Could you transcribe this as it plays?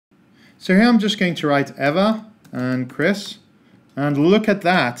So here I'm just going to write Eva and Chris, and look at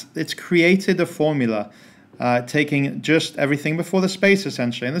that. It's created a formula, taking just everything before the space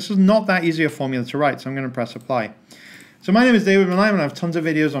essentially. And this is not that easy a formula to write, so I'm going to press apply. So my name is David Malime, and I have tons of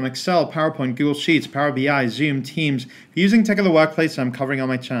videos on Excel, PowerPoint, Google Sheets, Power BI, Zoom, Teams. If you're using Tech of the Workplace, I'm covering on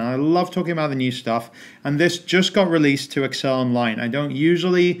my channel. I love talking about the new stuff, and this just got released to Excel Online. I don't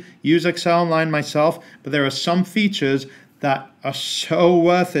usually use Excel Online myself, but there are some features that are so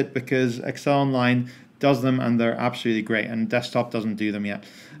worth it because Excel Online does them and they're absolutely great, and desktop doesn't do them yet.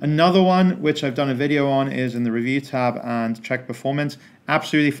 Another one which I've done a video on is in the review tab and check performance.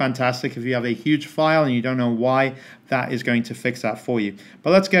 Absolutely fantastic. If you have a huge file and you don't know why, that is going to fix that for you.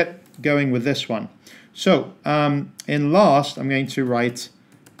 But let's get going with this one. So in last, I'm going to write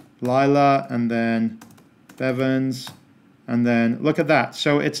Lila and then Bevans. And then look at that.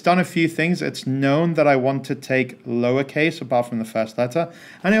 So it's done a few things. It's known that I want to take lowercase apart from the first letter.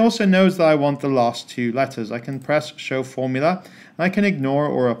 And it also knows that I want the last two letters. I can press show formula and I can ignore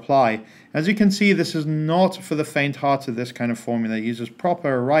or apply. As you can see, this is not for the faint-hearted, this kind of formula. It uses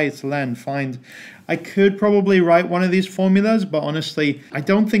proper, write, len, find. I could probably write one of these formulas, but honestly, I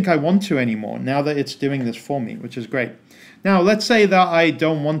don't think I want to anymore now that it's doing this for me, which is great. Now, let's say that I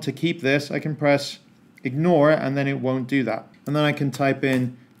don't want to keep this. I can press ignore and then it won't do that. And then I can type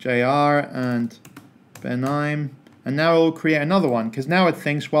in JR and Benaim, and now it will create another one because now it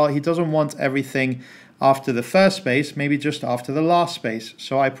thinks, well, he doesn't want everything after the first space, maybe just after the last space.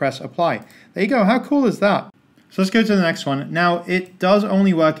 So I press apply. There you go. How cool is that? So let's go to the next one. Now it does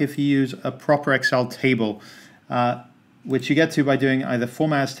only work if you use a proper Excel table, which you get to by doing either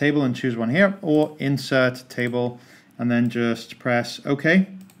format as table and choose one here, or insert table and then just press OK.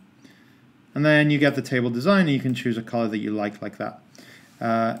 And then you get the table design and you can choose a color that you like that.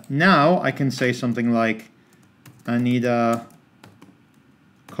 Now I can say something like Anida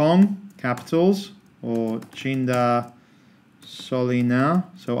Kong, capitals, or Chinda Solina,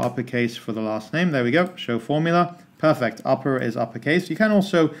 so uppercase for the last name. There we go, show formula. Perfect, upper is uppercase. You can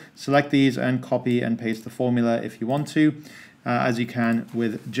also select these and copy and paste the formula if you want to. As you can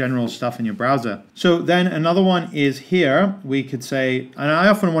with general stuff in your browser. So then another one is here. We could say, and I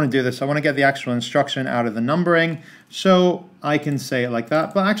often want to do this, I want to get the actual instruction out of the numbering. So I can say it like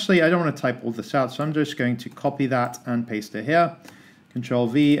that, but actually I don't want to type all this out. So I'm just going to copy that and paste it here. Control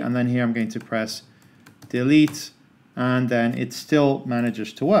V, and then here I'm going to press delete, and then it still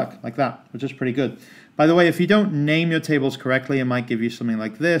manages to work like that, which is pretty good. By the way, if you don't name your tables correctly, it might give you something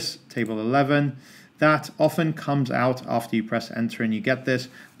like this, table 11. That often comes out after you press enter and you get this,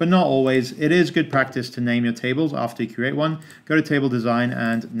 but not always. It is good practice to name your tables after you create one. Go to table design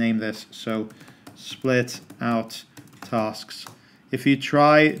and name this. So split out tasks. If you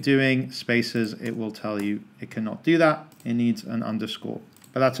try doing spaces, it will tell you it cannot do that. It needs an underscore,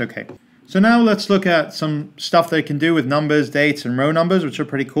 but that's okay. So now let's look at some stuff that it can do with numbers, dates, and row numbers, which are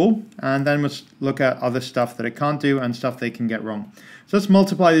pretty cool. And then let's look at other stuff that it can't do and stuff they can get wrong. So let's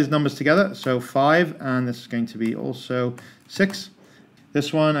multiply these numbers together. So 5, and this is going to be also 6.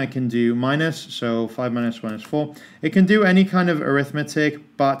 This one I can do minus, so 5 minus 1 is 4. It can do any kind of arithmetic,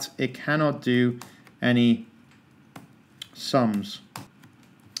 but it cannot do any sums.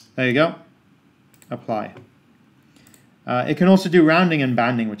 There you go. Apply. It can also do rounding and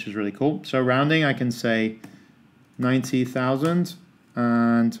banding, which is really cool. So rounding, I can say 90,000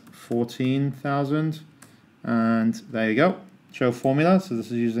 and 14,000, and there you go. Show formula, so this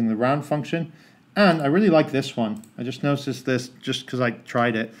is using the round function. And I really like this one. I just noticed this just because I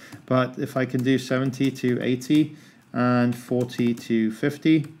tried it. But if I can do 70 to 80 and 40 to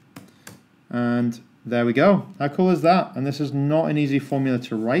 50, and there we go. How cool is that? And this is not an easy formula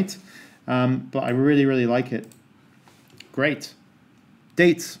to write, but I really, really like it. Great.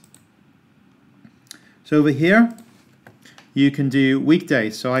 Dates. So over here, you can do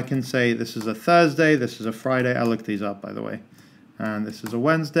weekdays. So I can say this is a Thursday, this is a Friday. I looked these up, by the way. And this is a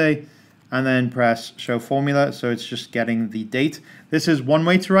Wednesday. And then press show formula. So it's just getting the date. This is one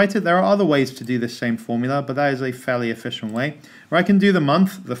way to write it. There are other ways to do this same formula, but that is a fairly efficient way. Or I can do the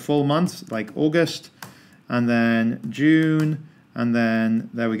month, the full month, like August, and then June, and then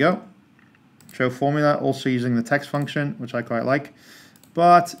there we go. Show formula, also using the text function, which I quite like,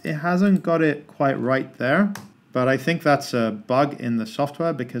 but it hasn't got it quite right there. But I think that's a bug in the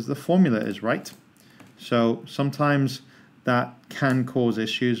software because the formula is right. So sometimes that can cause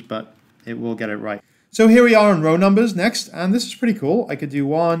issues, but it will get it right. So here we are on row numbers next, and this is pretty cool. I could do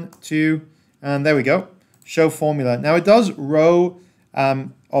 1, 2, and there we go. Show formula. Now it does row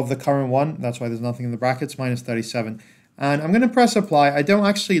of the current one. That's why there's nothing in the brackets, minus 37. And I'm going to press apply. I don't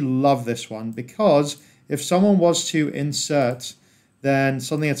actually love this one because if someone was to insert then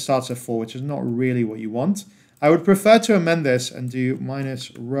suddenly it starts at 4, which is not really what you want. I would prefer to amend this and do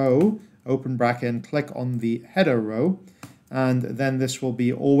minus row, open bracket, and click on the header row. And then this will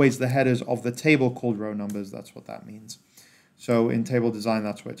be always the headers of the table called row numbers. That's what that means. So in table design,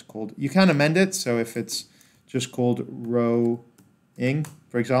 that's what it's called. You can amend it. So if it's just called rowing,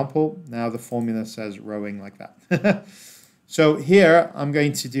 for example, now the formula says rowing like that. So here I'm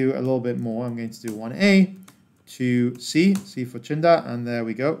going to do a little bit more. I'm going to do 1a to C for Chinda, and there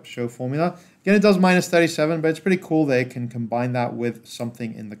we go, show formula. Again, it does minus 37, but it's pretty cool that it can combine that with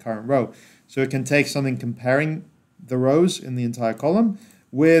something in the current row. So it can take something comparing the rows in the entire column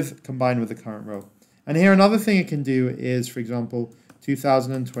combined with the current row. And here another thing it can do is, for example,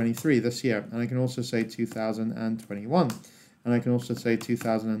 2023, this year, and I can also say 2021, and I can also say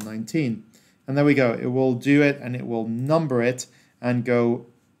 2019. And there we go, it will do it and it will number it and go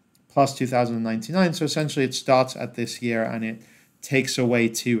plus 2099. So essentially it starts at this year and it takes away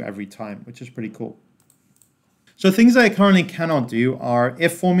 2 every time, which is pretty cool. So things that it currently cannot do are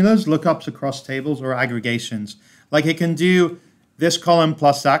if formulas, lookups across tables, or aggregations. Like it can do this column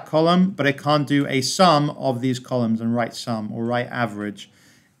plus that column, but it can't do a sum of these columns and write sum or write average.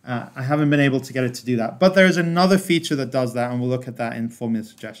 I haven't been able to get it to do that. But there is another feature that does that, and we'll look at that in formula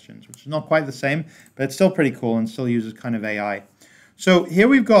suggestions, which is not quite the same, but it's still pretty cool and still uses kind of AI. So here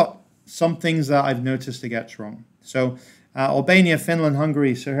we've got some things that I've noticed it gets wrong. So Albania, Finland,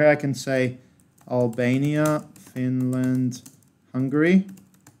 Hungary. So here I can say Albania, Finland, Hungary,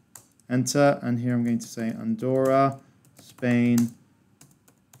 enter, and here I'm going to say Andorra, Spain,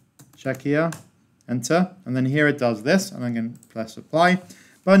 Czechia, enter, and then here it does this, and I'm going to press apply.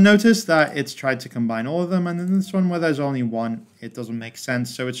 But notice that it's tried to combine all of them, and in this one where there's only one, it doesn't make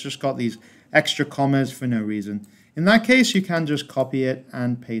sense, so it's just got these extra commas for no reason. In that case, you can just copy it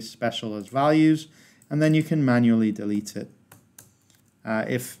and paste special as values, and then you can manually delete it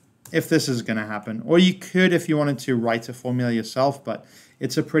if this is going to happen. Or you could if you wanted to write a formula yourself, but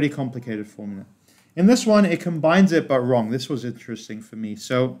it's a pretty complicated formula. In this one, it combines it, but wrong. This was interesting for me.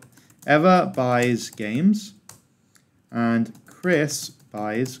 So Eva buys games, and Chris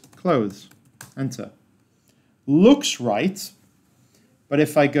buys clothes. Enter. Looks right, but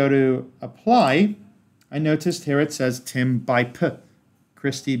if I go to apply, I noticed here it says Tim buy P,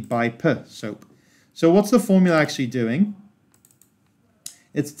 Christy buy P soap. So what's the formula actually doing?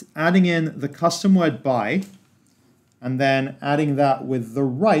 It's adding in the custom word buy, and then adding that with the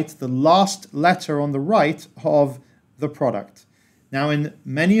right, the last letter on the right of the product. Now in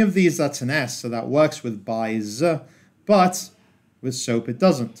many of these that's an S, so that works with buys, but with soap it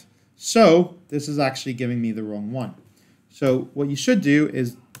doesn't. So this is actually giving me the wrong one. So what you should do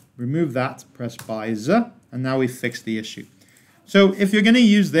is remove that, press buys, and now we've fixed the issue. So if you're going to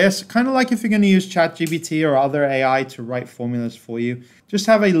use this, kind of like if you're going to use ChatGPT or other AI to write formulas for you, just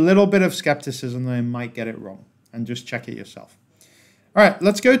have a little bit of skepticism that it might get it wrong, and just check it yourself. All right,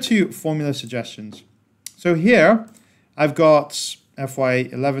 let's go to formula suggestions. So here I've got FY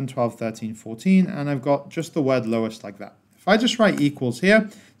 11, 12, 13, 14, and I've got just the word lowest like that. If I just write equals here,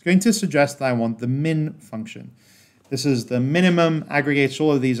 it's going to suggest that I want the min function. This is the minimum, aggregates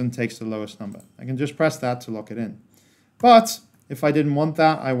all of these and takes the lowest number. I can just press that to lock it in. But if I didn't want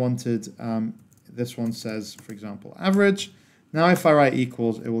that, I wanted, this one says, for example, average. Now if I write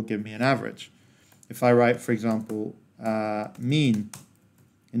equals, it will give me an average. If I write, for example, mean,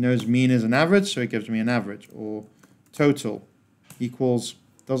 it knows mean is an average, so it gives me an average. Or total equals,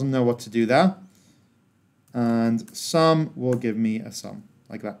 doesn't know what to do there. And sum will give me a sum,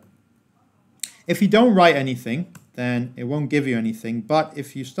 like that. If you don't write anything, then it won't give you anything. But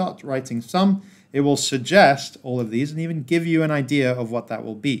if you start writing sum, it will suggest all of these and even give you an idea of what that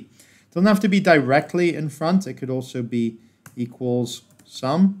will be. It doesn't have to be directly in front. It could also be equals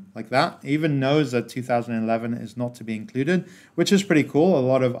sum, like that. It even knows that 2011 is not to be included, which is pretty cool. A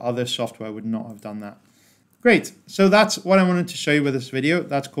lot of other software would not have done that. Great. So that's what I wanted to show you with this video.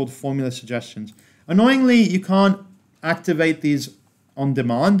 That's called formula suggestions. Annoyingly, you can't activate these on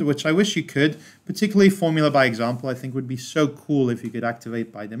demand, which I wish you could, particularly formula by example. I think would be so cool if you could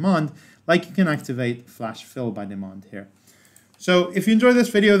activate by demand, like you can activate flash fill by demand here. So if you enjoyed this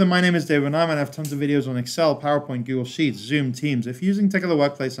video, then my name is David Nyman. I have tons of videos on Excel, PowerPoint, Google Sheets, Zoom, Teams. If you're using Tech of the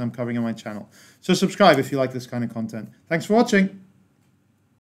Workplace, I'm covering on my channel. So subscribe if you like this kind of content. Thanks for watching.